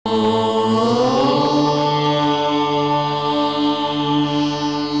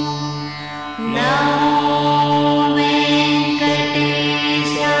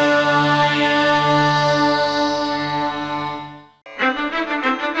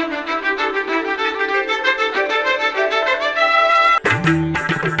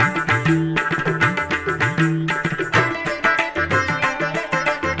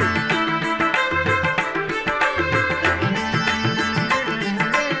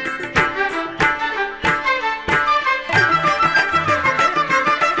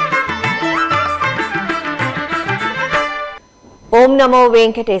నమో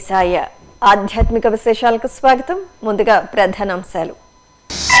వెంకటేశాయ. ఆధ్యాత్మిక విశేషాలకు స్వాగతం. ముందుగా ప్రధానాంశాలు.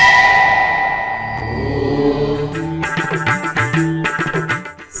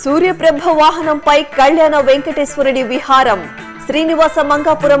 సూర్యప్రభ వాహనంపై కళ్యాణ వెంకటేశ్వరుడి విహారం. శ్రీనివాస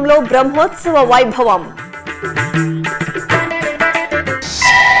మంగాపురంలో బ్రహ్మోత్సవ వైభవం.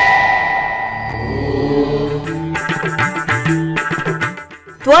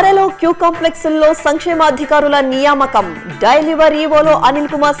 త్వరలో క్యూ కాంప్లెక్స్లో సంక్షేమాధికారుల నియామకం. డైలివర్ ఈవోలో అనిల్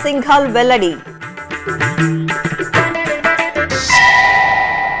కుమార్ సింఘాల్ వెల్లడి.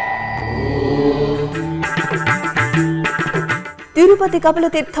 తిరుపతి కపిల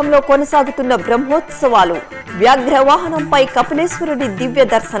తీర్థంలో కొనసాగుతున్న బ్రహ్మోత్సవాలు. వ్యాఘ్ర వాహనంపై కపిలేశ్వరుడి దివ్య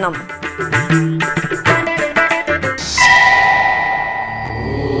దర్శనం.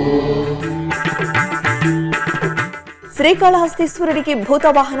 శ్రీకాళహస్తీశ్వరుడికి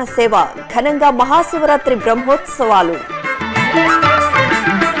భూతవాహన సేవ. ఘనంగా మహాశివరాత్రి బ్రహ్మోత్సవాలు.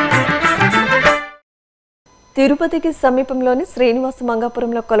 తిరుపతికి సమీపంలోని శ్రీనివాస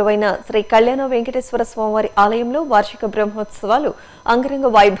మంగాపురంలో కొలువైన శ్రీ కళ్యాణ వెంకటేశ్వర స్వామివారి ఆలయంలో వార్షిక బ్రహ్మోత్సవాలు అంగరంగ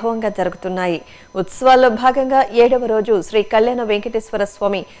వైభవంగా జరుగుతున్నాయి. ఉత్సవాల్లో భాగంగా 7వ రోజు శ్రీ కళ్యాణ వెంకటేశ్వర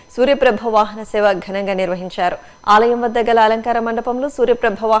స్వామి సూర్యప్రభ వాహన సేవ ఘనంగా నిర్వహించారు. ఆలయం వద్ద గల అలంకార మండపంలో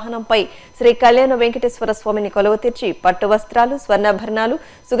సూర్యప్రభ వాహనంపై శ్రీ కళ్యాణ వెంకటేశ్వర స్వామిని కొలువ తీర్చి పట్టు వస్త్రాలు, స్వర్ణాభరణాలు,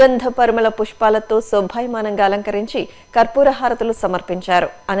 సుగంధ పరిమళ పుష్పాలతో శోభాయమానంగా అలంకరించి కర్పూర హారతులు సమర్పించారు.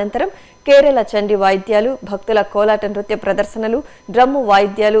 అనంతరం కేరళ చండీ వాయిద్యాలు, భక్తుల కోలాట నృత్య ప్రదర్శనలు, డ్రమ్ము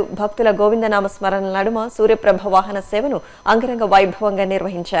వాయిద్యాలు, భక్తుల గోవిందనామ స్మరణల నడుమ సూర్యప్రభ వాహన సేవను అంగరంగ వైభవంగా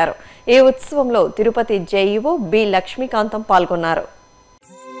నిర్వహించారు. ఈ ఉత్సవంలో తిరుపతి జేఈఓ బి లక్ష్మీకాంతం పాల్గొన్నారు.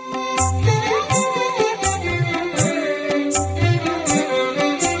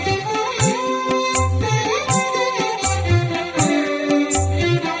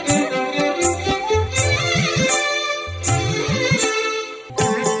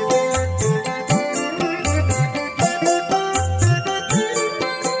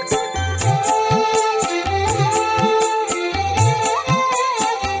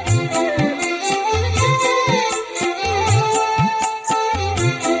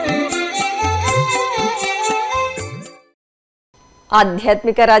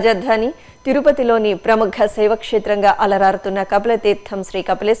 ఆధ్యాత్మిక రాజధాని తిరుపతిలోని ప్రముఖ శైవక్షేత్రంగా అలరారుతున్న కపిల తీర్థం శ్రీ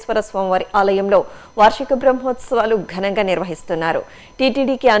కపిలేశ్వర స్వామివారి ఆలయంలో వార్షిక బ్రహ్మోత్సవాలు ఘనంగా నిర్వహిస్తున్నారు.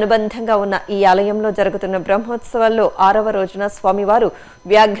 టీటీడీకి అనుబంధంగా ఉన్న ఈ ఆలయంలో జరుగుతున్న బ్రహ్మోత్సవాల్లో 6వ రోజున స్వామివారు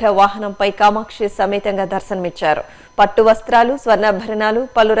వ్యాఘ్ర వాహనంపై కామాక్షి సమేతంగా దర్శనమిచ్చారు. పట్టు వస్త్రాలు, స్వర్ణాభరణాలు,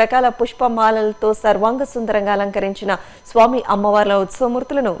 పలు రకాల పుష్పమాలలతో సర్వాంగ సుందరంగా అలంకరించిన స్వామి అమ్మవార్ల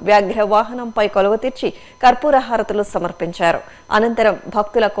ఉత్సవమూర్తులను వ్యాఘ్ర వాహనంపై కొలువ తీర్చి కర్పూర హారతులు సమర్పించారు. అనంతరం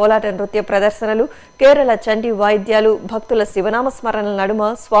భక్తుల కోలాట నృత్య ప్రదర్శనలు, కేరళ చండీ వాయిద్యాలు, భక్తుల శివనామ స్మరణల నడుమ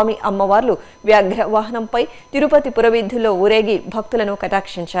స్వామి అమ్మవార్లు వ్యాఘ్ర వాహనంపై తిరుపతి పురవీధుల్లో ఊరేగి భక్తులను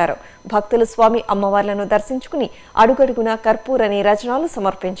కటాక్షించారు. భక్తులు స్వామి అమ్మవార్లను దర్శించుకుని అడుగడుగునా కర్పూర నీరాజనాలు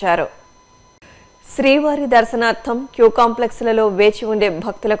సమర్పించారు. శ్రీవారి దర్శనార్థం క్యూ కాంప్లెక్స్లలో వేచి ఉండే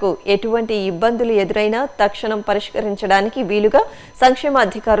భక్తులకు ఎటువంటి ఇబ్బందులు ఎదురైనా తక్షణం పరిష్కరించడానికి వీలుగా సంక్షేమ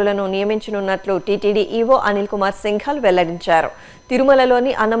అధికారులను నియమించనున్నట్లు టీటీడీ ఈవో అనిల్ కుమార్ సింఘాల్ వెల్లడించారు.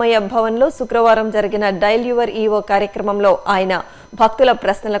 తిరుమలలోని అన్నమయ్య భవన్లో శుక్రవారం జరిగిన డైల్ యువర్ ఈవో కార్యక్రమంలో ఆయన భక్తుల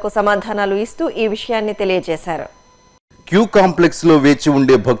ప్రశ్నలకు సమాధానాలు ఇస్తూ ఈ విషయాన్ని తెలియజేశారు. క్యూ కాంప్లెక్స్ లో వేచి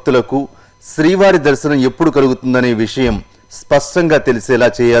ఉండే భక్తులకు శ్రీవారి దర్శనం ఎప్పుడు కలుగుతుందనే విషయం స్పష్టంగా తెలిసేలా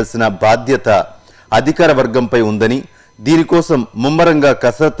చేయాల్సిన బాధ్యత అధికార వర్గంపై ఉందని, దీనికోసం ముమ్మరంగా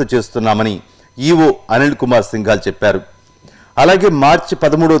కసరత్తు చేస్తున్నామని ఈవో అనిల్ కుమార్ సింఘాల్ చెప్పారు. అలాగే మార్చి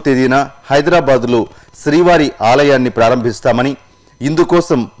 13వ తేదీన హైదరాబాదులో శ్రీవారి ఆలయాన్ని ప్రారంభిస్తామని,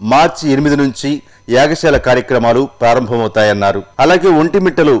 ఇందుకోసం మార్చి 8 నుంచి యాగశాల కార్యక్రమాలు ప్రారంభమవుతాయన్నారు. అలాగే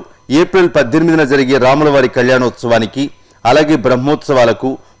ఒంటిమిట్టలో ఏప్రిల్ 18న జరిగే రాములవారి కళ్యాణోత్సవానికి, అలాగే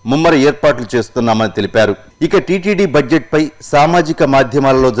బ్రహ్మోత్సవాలకు ముమ్మర ఏర్పాట్లు చేస్తున్నామని తెలిపారు. ఇక టీటీడీ బడ్జెట్పై సామాజిక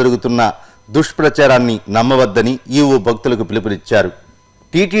మాధ్యమాలలో జరుగుతున్న దుష్ప్రచారాన్ని నమ్మవద్దని ఈవో భక్తులకు పిలుపునిచ్చారు.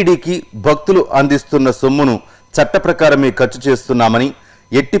 టీటీడీకి భక్తులు అందిస్తున్న సొమ్మును చట్ట ప్రకారమే ఖర్చు చేస్తున్నామని,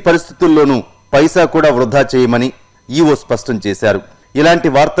 ఎట్టి పరిస్థితుల్లోనూ పైసా కూడా వృధా చేయమని ఈవో స్పష్టం చేశారు.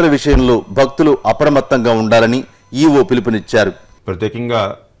 ఇలాంటి వార్తల విషయంలో భక్తులు అప్రమత్తంగా ఉండాలని ఈవో పిలుపునిచ్చారు. ప్రత్యేకంగా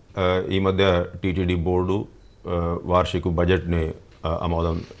ఈ మధ్య టీటీడీ బోర్డు వార్షిక బడ్జెట్ని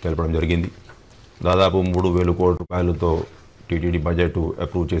ఆమోదం తెలపడం జరిగింది. దాదాపు 3,000 కోట్ల రూపాయలతో టీటీడీ బడ్జెట్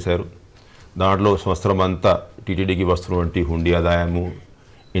అప్రూవ్ చేశారు. దాంట్లో సంవత్సరం అంతా టీటీడీకి వస్తున్నటువంటి హుండీ ఆదాయము,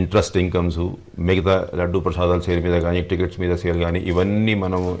 ఇంట్రెస్ట్ ఇన్కమ్స్, మిగతా లడ్డు ప్రసాదాల సేల్ మీద కానీ, టికెట్స్ మీద సేల్ కానీ, ఇవన్నీ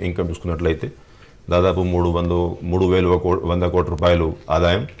మనం ఇన్కమ్ చూసుకున్నట్లయితే దాదాపు 3,100 కోట్ల రూపాయలు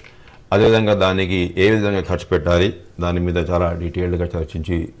ఆదాయం. అదేవిధంగా దానికి ఏ విధంగా ఖర్చు పెట్టాలి దాని మీద చాలా డీటెయిల్డ్గా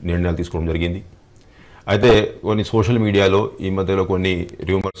చర్చించి నిర్ణయాలు తీసుకోవడం జరిగింది. అయితే కొన్ని సోషల్ మీడియాలో ఈ మధ్యలో కొన్ని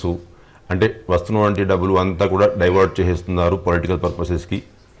రూమర్స్ అంటే వస్తున్నటువంటి డబ్బులు అంతా కూడా డైవర్ట్ చేసేస్తున్నారు పొలిటికల్ పర్పసెస్కి,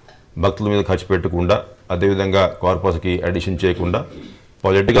 భక్తుల మీద ఖర్చు పెట్టకుండా, అదేవిధంగా కార్పస్కి అడిషన్ చేయకుండా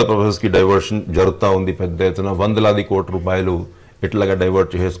పొలిటికల్ పర్పసెస్కి డైవర్షన్ జరుగుతూ ఉంది. పెద్ద ఎత్తున వందలాది కోట్ల రూపాయలు ఎట్లాగా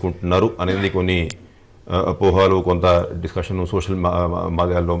డైవర్ట్ చేసుకుంటున్నారు అనేది కొన్ని అపోహాలు, కొంత డిస్కషన్ సోషల్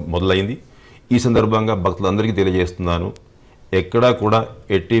మాధ్యమాల్లో మొదలైంది. ఈ సందర్భంగా భక్తులందరికీ తెలియజేస్తున్నాను, ఎక్కడా కూడా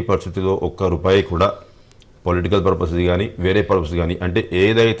ఎట్టి పరిస్థితిలో ఒక్క రూపాయి కూడా పొలిటికల్ పర్పస్ కానీ వేరే పర్పస్ కానీ అంటే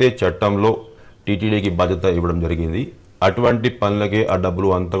ఏదైతే చట్టంలో టీటీడీకి బాధ్యత ఇవ్వడం జరిగింది అటువంటి పనులకే ఆ డబ్బులు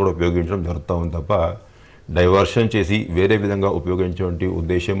అంతా కూడా ఉపయోగించడం జరుగుతూ ఉంది తప్ప డైవర్షన్ చేసి వేరే విధంగా ఉపయోగించే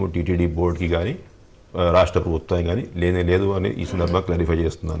ఉద్దేశము టీటీడీ బోర్డుకి కానీ రాష్ట్ర ప్రభుత్వానికి కానీ లేనే లేదు అని ఈ సందర్భంగా క్లారిఫై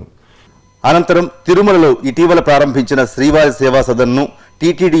చేస్తున్నాను. అనంతరం తిరుమలలో ఇటీవల ప్రారంభించిన శ్రీవారి సేవా సదన్ను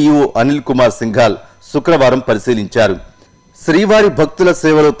టీటీడీ ఈవో అనిల్ కుమార్ సింఘాల్ శుక్రవారం పరిశీలించారు. శ్రీవారి భక్తుల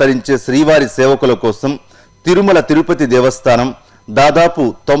సేవలో తరించే శ్రీవారి సేవకుల కోసం తిరుమల తిరుపతి దేవస్థానం దాదాపు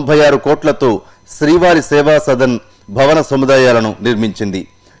 96 కోట్లతో శ్రీవారి సేవా సదన్ భవన సముదాయాలను నిర్మించింది.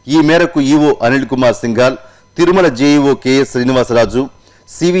 ఈ మేరకు EO Anil Kumar Singhal, Tirumala JEO K S Srinivasaraju,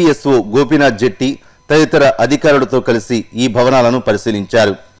 CVSO Gopinath జెట్టి తదితర అధికారులతో కలిసి ఈ భవనాలను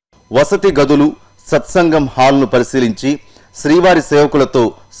పరిశీలించారు. వసతి గదులు, సత్సంగం హాల్ను పరిశీలించి శ్రీవారి సేవకులతో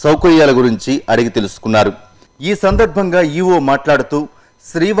సౌకర్యాల గురించి అడిగి తెలుసుకున్నారు. ఈ సందర్భంగా ఈవో మాట్లాడుతూ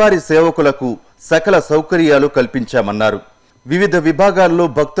శ్రీవారి సేవకులకు సకల సౌకర్యాలు కల్పించామన్నారు. వివిధ విభాగాల్లో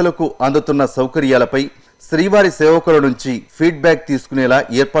భక్తులకు అందుతున్న సౌకర్యాలపై శ్రీవారి సేవకుల నుంచి ఫీడ్బ్యాక్ తీసుకునేలా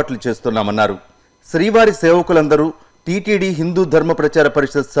ఏర్పాట్లు చేస్తున్నామన్నారు. శ్రీవారి సేవకులందరూ టీటీడీ హిందూ ధర్మ ప్రచార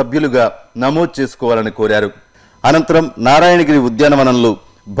పరిషత్ సభ్యులుగా నమోదు చేసుకోవాలని కోరారు. అనంతరం నారాయణగిరి ఉద్యానవనంలో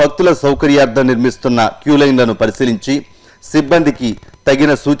భక్తుల సౌకర్యార్థం నిర్మిస్తున్న క్యూలైన్లను పరిశీలించి సిబ్బందికి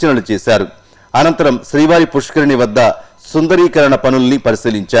తగిన సూచనలు చేశారు. అనంతరం శ్రీవారి పుష్కరిణి వద్ద సుందరీకరణ పనుల్ని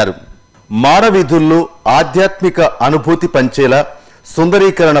పరిశీలించారు. మానవీధుల్లో ఆధ్యాత్మిక అనుభూతి పంచేలా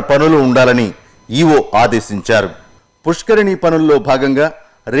సుందరీకరణ పనులు ఉండాలని ఈవో ఆదేశించారు. పుష్కరిణి పనుల్లో భాగంగా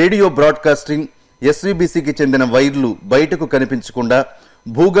రేడియో బ్రాడ్కాస్టింగ్, ఎస్వీబీసీకి చెందిన వైర్లు బయటకు కనిపించకుండా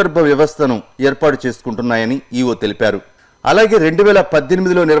భూగర్భ వ్యవస్థను ఏర్పాటు చేసుకుంటున్నాయని ఈవో తెలిపారు. అలాగే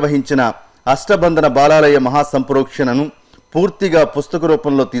 2018లో నిర్వహించిన అష్టబంధన బాలాలయ మహాసంప్రోక్షణను పూర్తిగా పుస్తక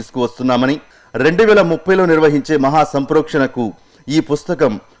రూపంలో తీసుకువస్తున్నామని, 2030లో నిర్వహించే మహాసంప్రోక్షణకు ఈ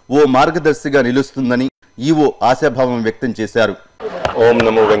పుస్తకం ఓ మార్గదర్శిగా నిలుస్తుందని ఈవో ఆశాభావం వ్యక్తం చేశారు. ఓం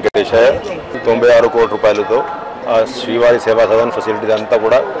నమో వెంకటేశాయ. 96 కోట్ల రూపాయలతో ఆ శ్రీవారి సేవా సదన్ ఫెసిలిటీస్ అంతా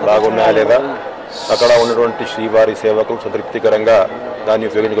కూడా బాగున్నాయా లేదా, అక్కడ ఉన్నటువంటి శ్రీవారి సేవకులు సంతృప్తికరంగా దాన్ని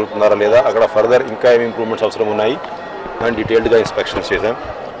ఉపయోగించగలుగుతున్నారా లేదా, అక్కడ ఫర్దర్ ఇంకా ఏమి ఇంప్రూవ్మెంట్స్ అవసరం ఉన్నాయి అని డీటెయిల్డ్గా ఇన్స్పెక్షన్స్ చేశాం.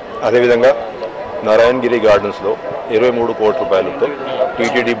 అదేవిధంగా నారాయణగిరి గార్డెన్స్లో 23 కోట్ల రూపాయలతో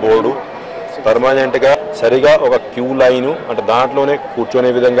టీటీడీ బోర్డు పర్మనెంట్గా సరిగా ఒక క్యూ లైను అంటే దాంట్లోనే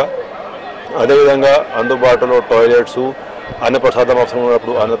కూర్చునే విధంగా, అదేవిధంగా అందుబాటులో టాయిలెట్సు, అన్నప్రసాదం అవసరం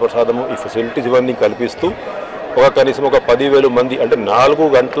ఉన్నప్పుడు అన్నప్రసాదము, ఈ ఫెసిలిటీస్ ఇవన్నీ కల్పిస్తూ కనీసం 10,000 మంది అంటే 4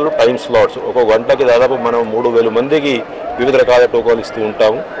 గంటలు టైం స్లాట్స్, ఒక గంటకి దాదాపు మనం 3,000 మందికి వివిధ రకాల టోకాలు ఇస్తూ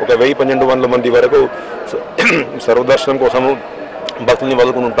ఉంటాము. 1,000-1,200 మంది వరకు సర్వదర్శనం కోసము భక్తుల్ని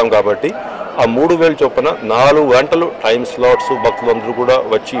వదులుకుని ఉంటాం. కాబట్టి ఆ 3,000 చొప్పున 4 గంటలు టైం స్లాట్స్ భక్తులందరూ కూడా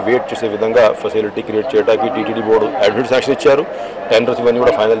వచ్చి వెయిట్ చేసే విధంగా ఫెసిలిటీ క్రియేట్ చేయడానికి టీటీడీ బోర్డు అడ్మిట్ శాంక్షన్ ఇచ్చారు. టెండర్స్ ఇవన్నీ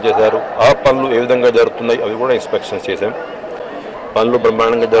కూడా ఫైనల్ చేశారు. ఆ పనులు ఏ విధంగా జరుగుతున్నాయి అవి కూడా ఇన్స్పెక్షన్స్ చేశాం. పనులు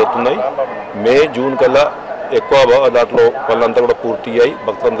బ్రహ్మాండంగా జరుగుతున్నాయి. మే, జూన్ కల్లా ఎక్కువ దాంట్లో పనులంతా కూడా పూర్తి అయ్యి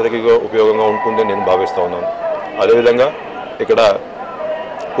భక్తులందరికీ ఉపయోగంగా ఉంటుందని నేను భావిస్తూ ఉన్నాను. అదేవిధంగా ఇక్కడ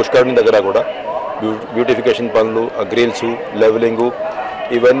పుష్కరిణి దగ్గర కూడా బ్యూటిఫికేషన్ పనులు, గ్రిల్స్, లెవెలింగు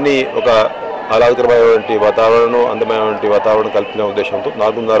ఇవన్నీ ఒక ఆహ్లాదకరమైనటువంటి వాతావరణం, అందమైనటువంటి వాతావరణం కల్పించే ఉద్దేశంతో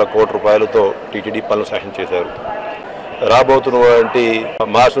 4.5 కోట్ల రూపాయలతో టీటీడీ పనులు శాంక్షన్ చేశారు. రాబోతున్నటువంటి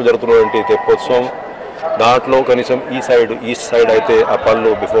మార్చిలో జరుగుతున్నటువంటి తెప్పోత్సవం దాంట్లో కనీసం ఈస్ట్ సైడ్ అయితే ఆ పనులు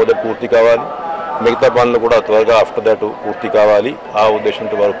బిఫోర్ దట్ పూర్తి కావాలి, మిగతా పనులు కూడా త్వరగా ఆఫ్టర్ దట్ పూర్తి కావాలి. ఆ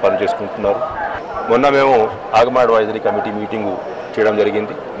ఉద్దేశంతో వారు పని చేసుకుంటున్నారు. మొన్న మేము ఆగమ అడ్వైజరీ కమిటీ మీటింగు చేయడం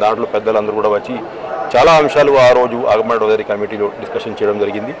జరిగింది. దాంట్లో పెద్దలందరూ కూడా వచ్చి చాలా అంశాలు ఆ రోజు ఆగమ అడ్వైజరీ కమిటీలో డిస్కషన్ చేయడం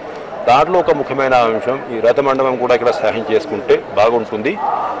జరిగింది. దాంట్లో ఒక ముఖ్యమైన అంశం ఈ రథమండపం కూడా ఇక్కడ సహాయం చేసుకుంటే బాగుంటుంది,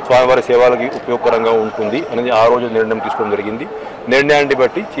 స్వామివారి సేవలకి ఉపయోగకరంగా ఉంటుంది అనేది ఆ రోజు నిర్ణయం తీసుకోవడం జరిగింది. నిర్ణయాన్ని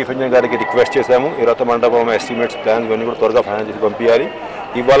బట్టి చీఫ్ ఇంజనీర్ గారికి రిక్వెస్ట్ చేశాము. ఈ రథమండపం ఎస్టిమేట్స్, ప్లాన్స్ ఇవన్నీ కూడా త్వరగా ఫైనల్ చేసి పంపించాలి.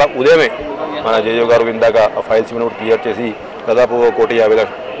 ఇవాళ ఉదయమే మన జేజో గారు ఇందాక ఫైల్స్ ఇవన్నీ కూడా క్లియర్ చేసి దాదాపు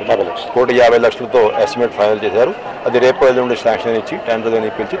 1,50,00,000 ఎస్టిమేట్ ఫైనల్ చేశారు. అది రేపు ఎల్లుండి శాంక్షన్ ఇచ్చి టెండర్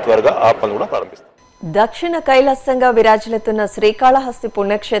పిలిచి త్వరగా ఆ పనులు కూడా ప్రారంభిస్తారు. దక్షిణ కైలాసంగా విరాజిల్లుతున్న శ్రీకాళహస్తి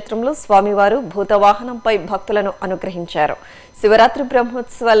పుణ్యక్షేత్రంలో స్వామివారు భూతవాహనంపై భక్తులను అనుగ్రహించారు. శివరాత్రి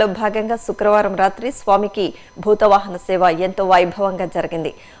బ్రహ్మోత్సవాల్లో భాగంగా శుక్రవారం రాత్రి స్వామికి భూతవాహన సేవ ఎంతో వైభవంగా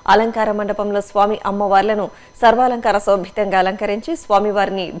జరిగింది. అలంకార మండపంలో స్వామి అమ్మవార్లను సర్వాలంకార శోభితంగా అలంకరించి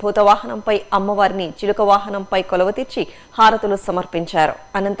స్వామివారిని భూతవాహనంపై, అమ్మవారిని చిలుక వాహనంపై కొలువతీర్చి హారతులు సమర్పించారు.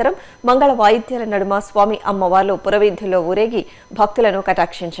 అనంతరం మంగళ వాయిద్యాల నడుమ స్వామి అమ్మవార్లు పురవీధుల్లో ఊరేగి భక్తులను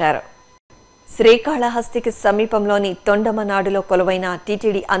కటాక్షించారు. శ్రీకాళహస్తికి సమీపంలోని తొండమనాడులో కొలువైన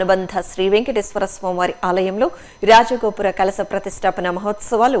టీటీడీ అనుబంధ శ్రీ వెంకటేశ్వర స్వామివారి ఆలయంలో రాజగోపుర కలశ ప్రతిష్టాపన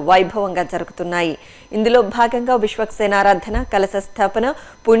మహోత్సవాలు వైభవంగా జరుగుతున్నాయి. ఇందులో భాగంగా విశ్వక్సేనారాధన, కలశ స్థాపన,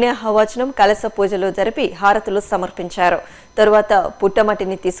 పుణ్యాహవచనం, కలశ పూజలు జరిపి హారతులు సమర్పించారు. తరువాత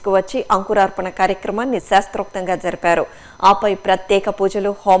పుట్టమటిని తీసుకువచ్చి అంకురార్పణ కార్యక్రమాన్ని శాస్త్రోక్తంగా జరిపారు. ఆపై ప్రత్యేక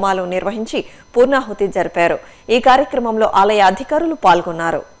పూజలు, హోమాలు నిర్వహించి పూర్ణాహుతి జరిపారు. ఈ కార్యక్రమంలో ఆలయ అధికారులు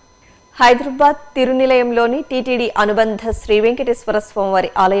పాల్గొన్నారు. హైదరాబాద్ తిరునిలయంలోని టీటీడీ అనుబంధ శ్రీ వెంకటేశ్వర స్వామివారి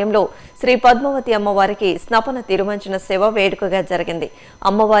ఆలయంలో శ్రీ పద్మావతి అమ్మవారికి స్నపన తిరుమంజన సేవ వేడుకగా జరిగింది.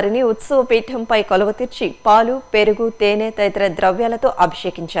 అమ్మవారిని ఉత్సవ పీఠంపై కొలువతీర్చి పాలు, పెరుగు, తేనె తదితర ద్రవ్యాలతో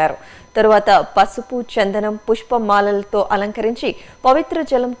అభిషేకించారు. తరువాత పసుపు, చందనం, పుష్పమాలలతో అలంకరించి పవిత్ర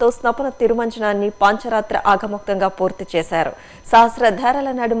జలంతో స్నపన తిరుమంజనాన్ని పాంచరాత్ర ఆగమోక్తంగా పూర్తి చేశారు. సహస్రధారల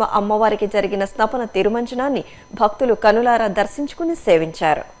నడుమ అమ్మవారికి జరిగిన స్నపన తిరుమంజనాన్ని భక్తులు కనులారా దర్శించుకుని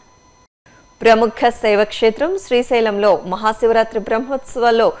సేవించారు. ప్రముఖ శైవక్షేత్రం శ్రీశైలంలో మహాశివరాత్రి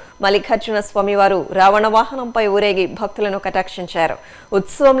బ్రహ్మోత్సవాల్లో మల్లికార్జున స్వామివారు రావణ వాహనంపై ఊరేగి భక్తులను కటాక్షించారు.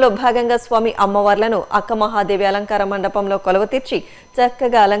 ఉత్సవంలో భాగంగా స్వామి అమ్మవార్లను అక్క మహాదేవి అలంకార మండపంలో కొలువతీర్చి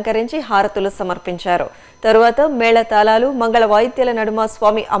చక్కగా అలంకరించి హారతులు సమర్పించారు. తరువాత మేళతాళాలు, మంగళ వాయిద్యాల నడుమ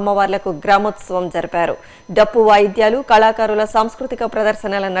స్వామి అమ్మవార్లకు గ్రామోత్సవం జరిపారు. డప్పు వాయిద్యాలు, కళాకారుల సాంస్కృతిక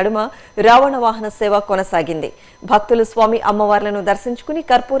ప్రదర్శనల నడుమ రావణ వాహన సేవ కొనసాగింది. భక్తులు స్వామి అమ్మవార్లను దర్శించుకుని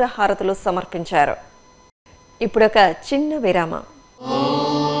కర్పూర హారతులు సమర్పించారు. ఇప్పుడొక చిన్న విరామం.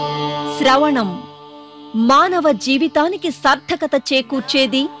 శ్రవణం మానవ జీవితానికి సార్థకత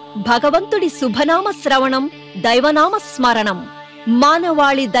చేకూర్చేది భగవంతుడి శుభనామ శ్రవణం, దైవనామ స్మరణం.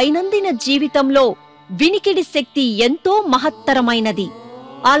 మానవాళి దైనందిన జీవితంలో వినికిడి శక్తి ఎంతో మహత్తరమైనది.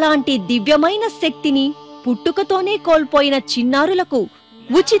 అలాంటి దివ్యమైన శక్తిని పుట్టుకతోనే కోల్పోయిన చిన్నారులకు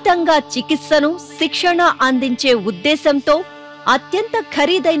ఉచితంగా చికిత్సను, శిక్షణ అందించే ఉద్దేశంతో అత్యంత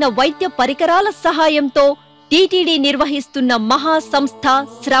ఖరీదైన వైద్య పరికరాల సహాయంతో టీటీడీ నిర్వహిస్తున్న మహా సంస్థ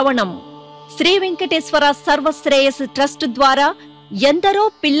శ్రవణం. శ్రీ వెంకటేశ్వర సర్వశ్రేయస్ ట్రస్ట్ ద్వారా ఎందరో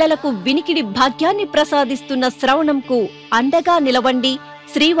పిల్లలకు వినికిడి భాగ్యాన్ని ప్రసాదిస్తున్న శ్రవణంకు అండగా నిలవండి.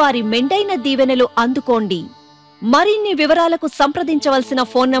 శ్రీవారి మెండైన దీవెనలు అందుకోండి. మరిన్ని వివరాలకు సంప్రదించవలసిన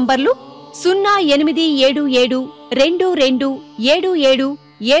ఫోన్ నంబర్లు 0877 22 77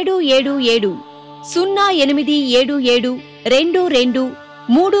 777, 0877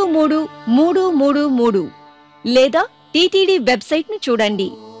 22 33 లేదా టీటీడీ వెబ్సైట్ ను చూడండి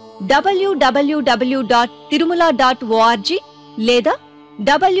www.tirumala.org లేదా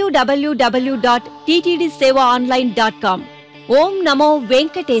www.ttdsevaonline.com. ఓం నమో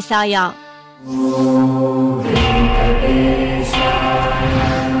వెంకటేశాయ.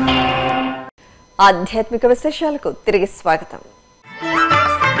 ఆధ్యాత్మిక విశేషాలకు తిరిగి స్వాగతం.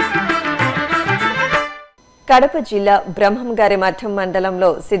 కడప జిల్లా బ్రహ్మంగారి మఠం మండలంలో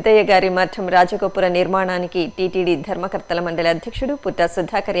సిద్ధయ్య గారి మఠం రాజగోపుర నిర్మాణానికి టీటీడీ ధర్మకర్తల మండలి అధ్యక్షుడు పుట్ట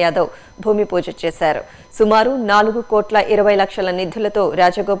సుధాకర్ యాదవ్ భూమి పూజ చేశారు. సుమారు 4,20,00,000 నిధులతో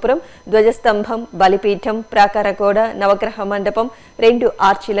రాజగోపురం, ధ్వజస్తంభం, బలిపీఠం, ప్రాకార గోడ, నవగ్రహ మండపం, 2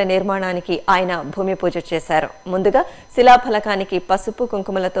 ఆర్చీల నిర్మాణానికి ఆయన భూమి పూజ చేశారు. ముందుగా శిలాఫలకానికి పసుపు,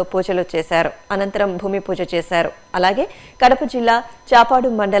 కుంకుమలతో పూజలు చేశారు. అనంతరం భూమి పూజ చేశారు. అలాగే కడప జిల్లా చాపాడు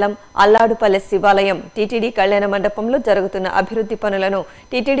మండలం అల్లాడుపల్లె శివాలయం టీటీడీ కళ్యాణ మండపంలో జరుగుతున్న అభివృద్ధి పనులను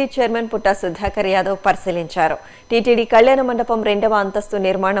టీటీడీ చైర్మన్ పుట్ట సుధాకర్ యాదవ్ పరిశీలించారు. టీటీడీ కళ్యాణ మండపం 2వ అంతస్తు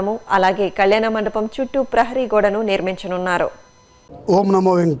నిర్మాణము, అలాగే కళ్యాణ మండపం చుట్టూ ప్రహరీ గోడను నిర్మించనున్నారు. ఓం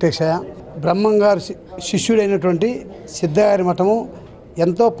నమో వెంకటేశాయ. బ్రహ్మంగారి శిష్యుడైనటువంటి సిద్ధగారి మఠము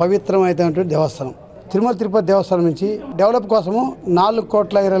ఎంతో పవిత్రమైనటువంటి దేవస్థానం. తిరుమల తిరుపతి దేవస్థానం నుంచి డెవలప్ కోసము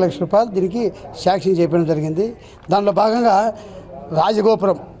 4,20,00,000 రూపాయలు దీనికి శాంక్షన్ చేయడం జరిగింది. దానిలో భాగంగా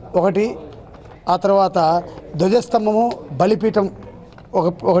రాజగోపురం ఒకటి, ఆ తర్వాత ధ్వజస్తంభము, బలిపీఠం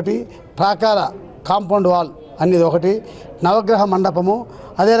ఒకటి, ప్రాకార కాంపౌండ్ వాల్ అనేది ఒకటి, నవగ్రహ మండపము,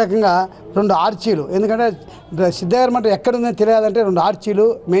 అదే రకంగా 2 ఆర్చీలు. ఎందుకంటే సిద్ధగారి మఠం ఎక్కడుందని తెలియాలంటే 2 ఆర్చీలు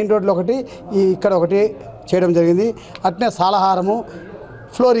మెయిన్ రోడ్లో ఒకటి, ఇక్కడ ఒకటి చేయడం జరిగింది. అట్నే సాలహారము,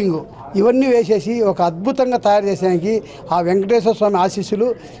 ఫ్లోరింగు ఇవన్నీ వేసేసి ఒక అద్భుతంగా తయారు చేసేదానికి ఆ వెంకటేశ్వర స్వామి ఆశీస్సులు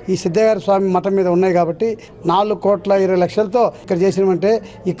ఈ సిద్ధగారి స్వామి మఠం మీద ఉన్నాయి కాబట్టి 4,20,00,000తో ఇక్కడ చేసినామంటే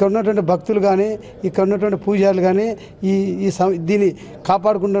ఇక్కడ ఉన్నటువంటి భక్తులు కానీ ఇక్కడ ఉన్నటువంటి పూజారులు కానీ దీన్ని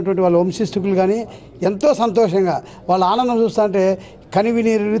కాపాడుకున్నటువంటి వాళ్ళ వంశస్థుకులు కానీ ఎంతో సంతోషంగా వాళ్ళ ఆనందం చూస్తుంటే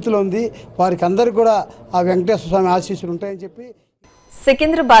కనివిని రీతిలో ఉంది. వారికి అందరికీ కూడా ఆ వెంకటేశ్వర స్వామి ఆశీస్సులు ఉంటాయని చెప్పి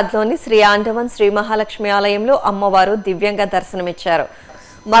సికింద్రాబాద్లోని శ్రీ ఆండవన్ శ్రీ మహాలక్ష్మి ఆలయంలో అమ్మవారు దివ్యంగా దర్శనమిచ్చారు.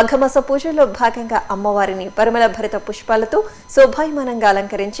 మాఘమాస పూజల్లో భాగంగా అమ్మవారిని పరిమళ భరిత పుష్పాలతో శోభాయమానంగా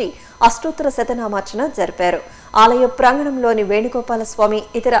అలంకరించి అష్టోత్తర శతనామార్చన జరిపారు. ఆలయ ప్రాంగణంలోని వేణుగోపాల స్వామి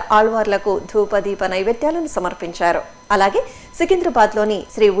ఇతర ఆళ్వార్లకు ధూపదీప నైవేద్యాలను సమర్పించారు. అలాగే సికింద్రాబాద్లోని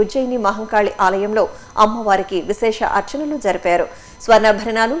శ్రీ ఉజ్జయిని మహంకాళి ఆలయంలో అమ్మవారికి విశేష అర్చనలు జరిపారు.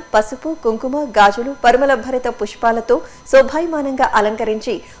 స్వర్ణాభరణాలు, పసుపు, కుంకుమ, గాజులు, పరిమళ భరిత పుష్పాలతో శోభాయమానంగా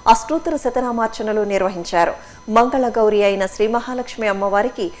అలంకరించి అష్టోత్తర శతనామార్చనలు నిర్వహించారు. మంగళగౌరి అయిన శ్రీ మహాలక్ష్మి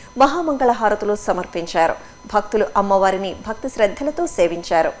అమ్మవారికి మహామంగళహారతులు సమర్పించారు. భక్తులు అమ్మవారిని భక్తి శ్రద్ధలతో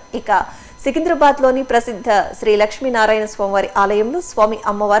సేవించారు. ఇక సికింద్రాబాద్లోని ప్రసిద్ధ శ్రీ లక్ష్మీనారాయణ స్వామివారి ఆలయంలో స్వామి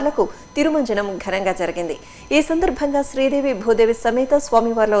అమ్మవార్లకు తిరుమంజనం ఘనంగా జరిగింది. ఈ సందర్భంగా శ్రీదేవి భూదేవి సమేత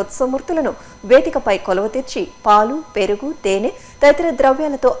స్వామివార్ల ఉత్సవమూర్తులను వేదికపై కొలువ తీర్చి పాలు, పెరుగు, తేనె తదితర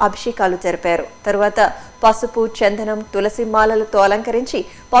ద్రవ్యాలతో అభిషేకాలు జరిపారు. తరువాత పసుపు, చందనం, తులసి మాలలతో అలంకరించి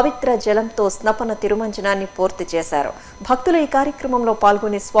పవిత్ర జలంతో స్నపన తిరుమంజనాన్ని పూర్తి చేశారు. భక్తులు ఈ కార్యక్రమంలో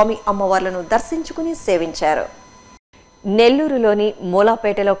పాల్గొని స్వామి అమ్మవార్లను దర్శించుకుని సేవించారు. నెల్లూరులోని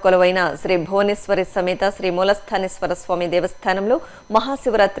మూలాపేటలో కొలువైన శ్రీ భువనేశ్వరి సమేత శ్రీ మూలస్థానేశ్వర స్వామి దేవస్థానంలో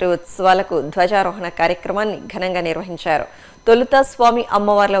మహాశివరాత్రి ఉత్సవాలకు ధ్వజారోహణ కార్యక్రమాన్ని ఘనంగా నిర్వహించారు. తొలుత స్వామి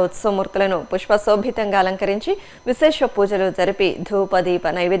అమ్మవార్ల ఉత్సవమూర్తులను పుష్పశోభితంగా అలంకరించి విశేష పూజలు జరిపి ధూపదీప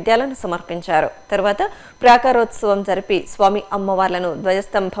నైవేద్యాలను సమర్పించారు. తరువాత ప్రాకారోత్సవం జరిపి స్వామి అమ్మవార్లను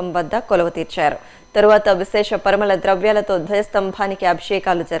ధ్వజస్తంభం వద్ద కొలువ తీర్చారు. తరువాత విశేష పరిమళ ద్రవ్యాలతో ధ్వజస్తంభానికి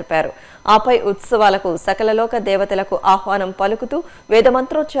అభిషేకాలు జరిపారు. ఆపై ఉత్సవాలకు సకలలోక దేవతలకు ఆహ్వానం పలుకుతూ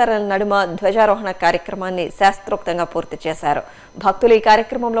వేదమంత్రోచ్చారణల నడుమ ధ్వజారోహణ కార్యక్రమాన్ని శాస్త్రోక్తంగా పూర్తి చేశారు. భక్తులు ఈ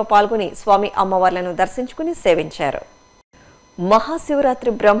కార్యక్రమంలో పాల్గొని స్వామి అమ్మవార్లను దర్శించుకుని సేవించారు.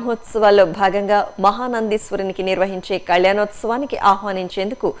 మహాశివరాత్రి బ్రహ్మోత్సవాల్లో భాగంగా మహానందీశ్వరునికి నిర్వహించే కళ్యాణోత్సవానికి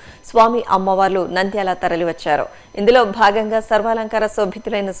ఆహ్వానించేందుకు స్వామి అమ్మవార్లు నంద్యాల తరలివచ్చారు. ఇందులో భాగంగా సర్వాలంకార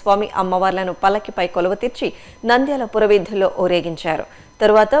శోభితులైన స్వామి అమ్మవార్లను పల్లకిపై కొలువ తీర్చి నంద్యాల పురవీధుల్లో ఊరేగించారు.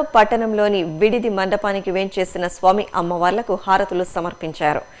 తరువాత పట్టణంలోని విడిది మండపానికి వేంచేసిన స్వామి అమ్మవార్లకు హారతులు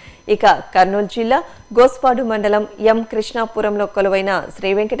సమర్పించారు. ఇక కర్నూలు జిల్లా గోస్పాడు మండలం ఎం కృష్ణాపురంలో కొలువైన శ్రీ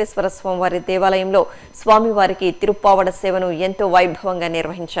వెంకటేశ్వర స్వామివారి దేవాలయంలో స్వామివారికి తిరుప్పావడ సేవను ఎంతో వైభవంగా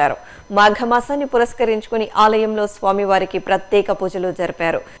నిర్వహించారు. మాఘమాసాన్ని పురస్కరించుకుని ఆలయంలో స్వామివారికి ప్రత్యేక పూజలు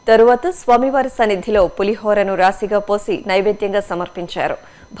జరిపారు. తరువాత స్వామివారి సన్నిధిలో పులిహోరను రాశిగా పోసి నైవేద్యంగా సమర్పించారు.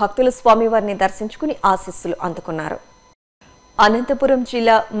 భక్తులు స్వామివారిని దర్శించుకుని ఆశీస్సులు అందుకున్నారు. అనంతపురం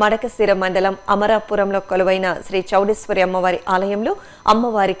జిల్లా మడకశిర మండలం అమరాపురంలో కొలువైన శ్రీ చౌడేశ్వరి అమ్మవారి ఆలయంలో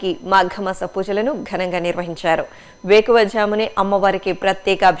అమ్మవారికి మాఘమాస పూజలను ఘనంగా నిర్వహించారు. వేకువజామునే అమ్మవారికి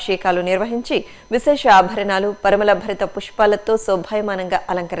ప్రత్యేక అభిషేకాలు నిర్వహించి విశేష ఆభరణాలు, పరిమళ భరిత పుష్పాలతో శోభాయమానంగా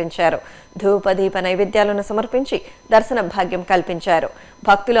అలంకరించారు. ధూపదీప నైవేద్యాలను సమర్పించి దర్శన భాగ్యం కల్పించారు.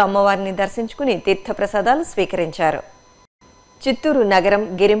 భక్తులు అమ్మవారిని దర్శించుకుని తీర్థప్రసాదాలు స్వీకరించారు. చిత్తూరు నగరం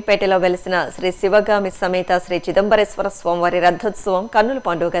గిరింపేటలో వెలిసిన శ్రీ శివగామి సమేత శ్రీ చిదంబరేశ్వర స్వామివారి రథోత్సవం కన్నుల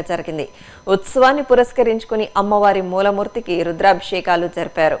పండుగగా జరిగింది. ఉత్సవాన్ని పురస్కరించుకుని అమ్మవారి మూలమూర్తికి రుద్రాభిషేకాలు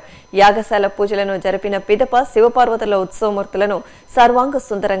జరిపారు. యాగశాల పూజలను జరిపిన పిదప శివపార్వతుల ఉత్సవమూర్తులను సర్వాంగ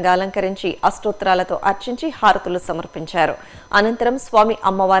సుందరంగా అలంకరించి అష్టోత్తరాలతో అర్చించి హారతులు సమర్పించారు. అనంతరం స్వామి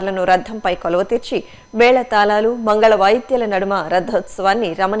అమ్మవార్లను రథంపై కొలువ తీర్చి మేళతాళాలు, మంగళ వాయిద్యాల నడుమ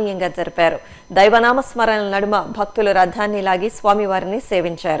రథోత్సవాన్ని రమణీయంగా జరిపారు. దైవనామస్మరణల నడుమ భక్తులు రథాన్ని లాగి స్వామివారిని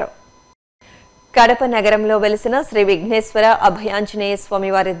సేవించారు. కడప నగరంలో వెలిసిన శ్రీ విఘ్నేశ్వర అభయాంజనేయ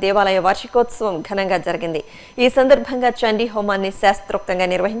స్వామివారి దేవాలయ వార్షికోత్సవం ఘనంగా జరిగింది. ఈ సందర్భంగా చండీ హోమాన్ని శాస్త్రోక్తంగా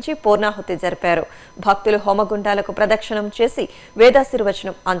నిర్వహించి పూర్ణాహుతి జరిపారు. భక్తులు హోమగుండాలకు ప్రదక్షిణం చేసి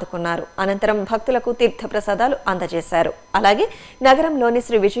వేదాశీర్వచనం అందుకున్నారు. అనంతరం భక్తులకు తీర్థప్రసాదాలు అందజేశారు. అలాగే నగరంలోని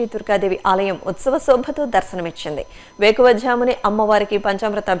శ్రీ విజయదుర్గాదేవి ఆలయం ఉత్సవ శోభతో దర్శనమిచ్చింది. వేకువజామునే అమ్మవారికి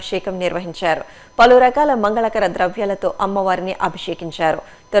పంచామృత అభిషేకం నిర్వహించారు. పలు రకాల మంగళకర ద్రవ్యాలతో అమ్మవారిని అభిషేకించారు.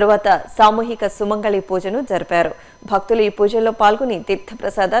 తరువాత సామూహిక సుమంగళి పూజను జరిపారు. భక్తులు ఈ పూజల్లో పాల్గొని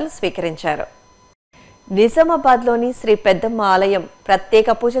తీర్థప్రసాదాలు స్వీకరించారు. నిజామాబాద్లోని శ్రీ పెద్దమ్మ ఆలయం ప్రత్యేక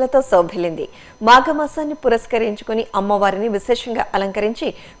పూజలతో శోభిల్లింది. మాఘమాసాన్ని పురస్కరించుకుని అమ్మవారిని విశేషంగా అలంకరించి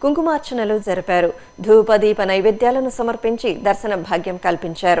కుంకుమార్చనలు జరిపారు. ధూపదీప నైవేద్యాలను సమర్పించి దర్శన భాగ్యం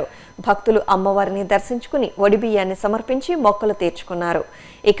కల్పించారు. భక్తులు అమ్మవారిని దర్శించుకుని ఒడిబియ్యాన్ని సమర్పించి మొక్కలు తీర్చుకున్నారు.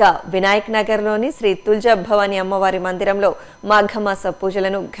 ఇక వినాయక్ నగర్లోని శ్రీ తుల్జా భవాని అమ్మవారి మందిరంలో మాఘమాస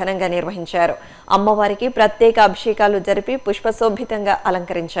పూజలను ఘనంగా నిర్వహించారు. అమ్మవారికి ప్రత్యేక అభిషేకాలు జరిపి పుష్పశోభితంగా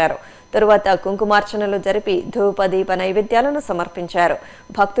అలంకరించారు. తరువాత కుంకుమార్చనలు జరిపి ధూప దీప నైవేద్యాలను సమర్పించారు.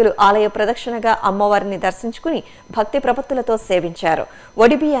 భక్తులు ఆలయ ప్రదక్షిణగా అమ్మవారిని దర్శించుకుని భక్తి ప్రపత్తులతో సేవించారు.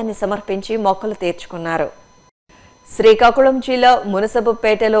 ఒడిబియ్యాన్ని సమర్పించి మొక్కలు తీర్చుకున్నారు. శ్రీకాకుళం జిల్లా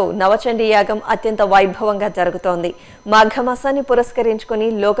మునసబుపేటలో నవచండీ యాగం అత్యంత వైభవంగా జరుగుతోంది. మాఘమాసాన్ని పురస్కరించుకుని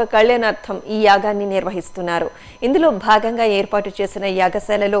లోక కళ్యాణార్థం ఈ యాగాన్ని నిర్వహిస్తున్నారు. ఇందులో భాగంగా ఏర్పాటు చేసిన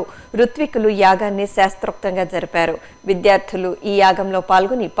యాగశాలలో ఋత్వికులు యాగాన్ని శాస్త్రోక్తంగా జరిపారు. విద్యార్థులు ఈ యాగంలో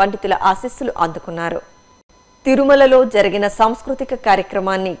పాల్గొని పండితుల ఆశీస్సులు అందుకున్నారు. తిరుమలలో జరిగిన సాంస్కృతిక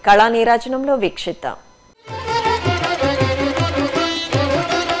కార్యక్రమాన్ని కళానీరాజనంలో వీక్షిద్దాం.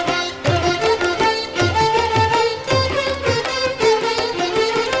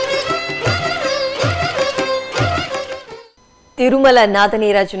 తిరుమల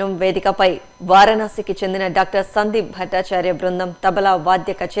నాదనీరాజనం వేదికపై వారణాసికి చెందిన డాక్టర్ సందీప్ భట్టాచార్య బృందం తబలా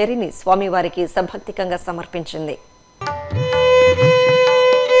వాద్య కచేరీని స్వామివారికి సభక్తికంగా సమర్పించింది.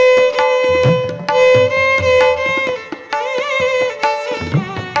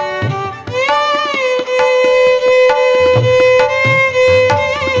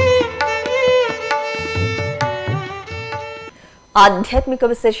 ఆధ్యాత్మిక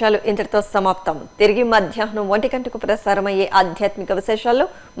విశేషాలు ఇంతటితో సమాప్తం. తిరిగి మధ్యాహ్నం 1 గంటకు ప్రసారమయ్యే ఆధ్యాత్మిక విశేషాల్లో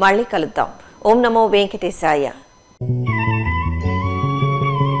మళ్ళీ కలుద్దాం. ఓం నమో వెంకటేశాయ.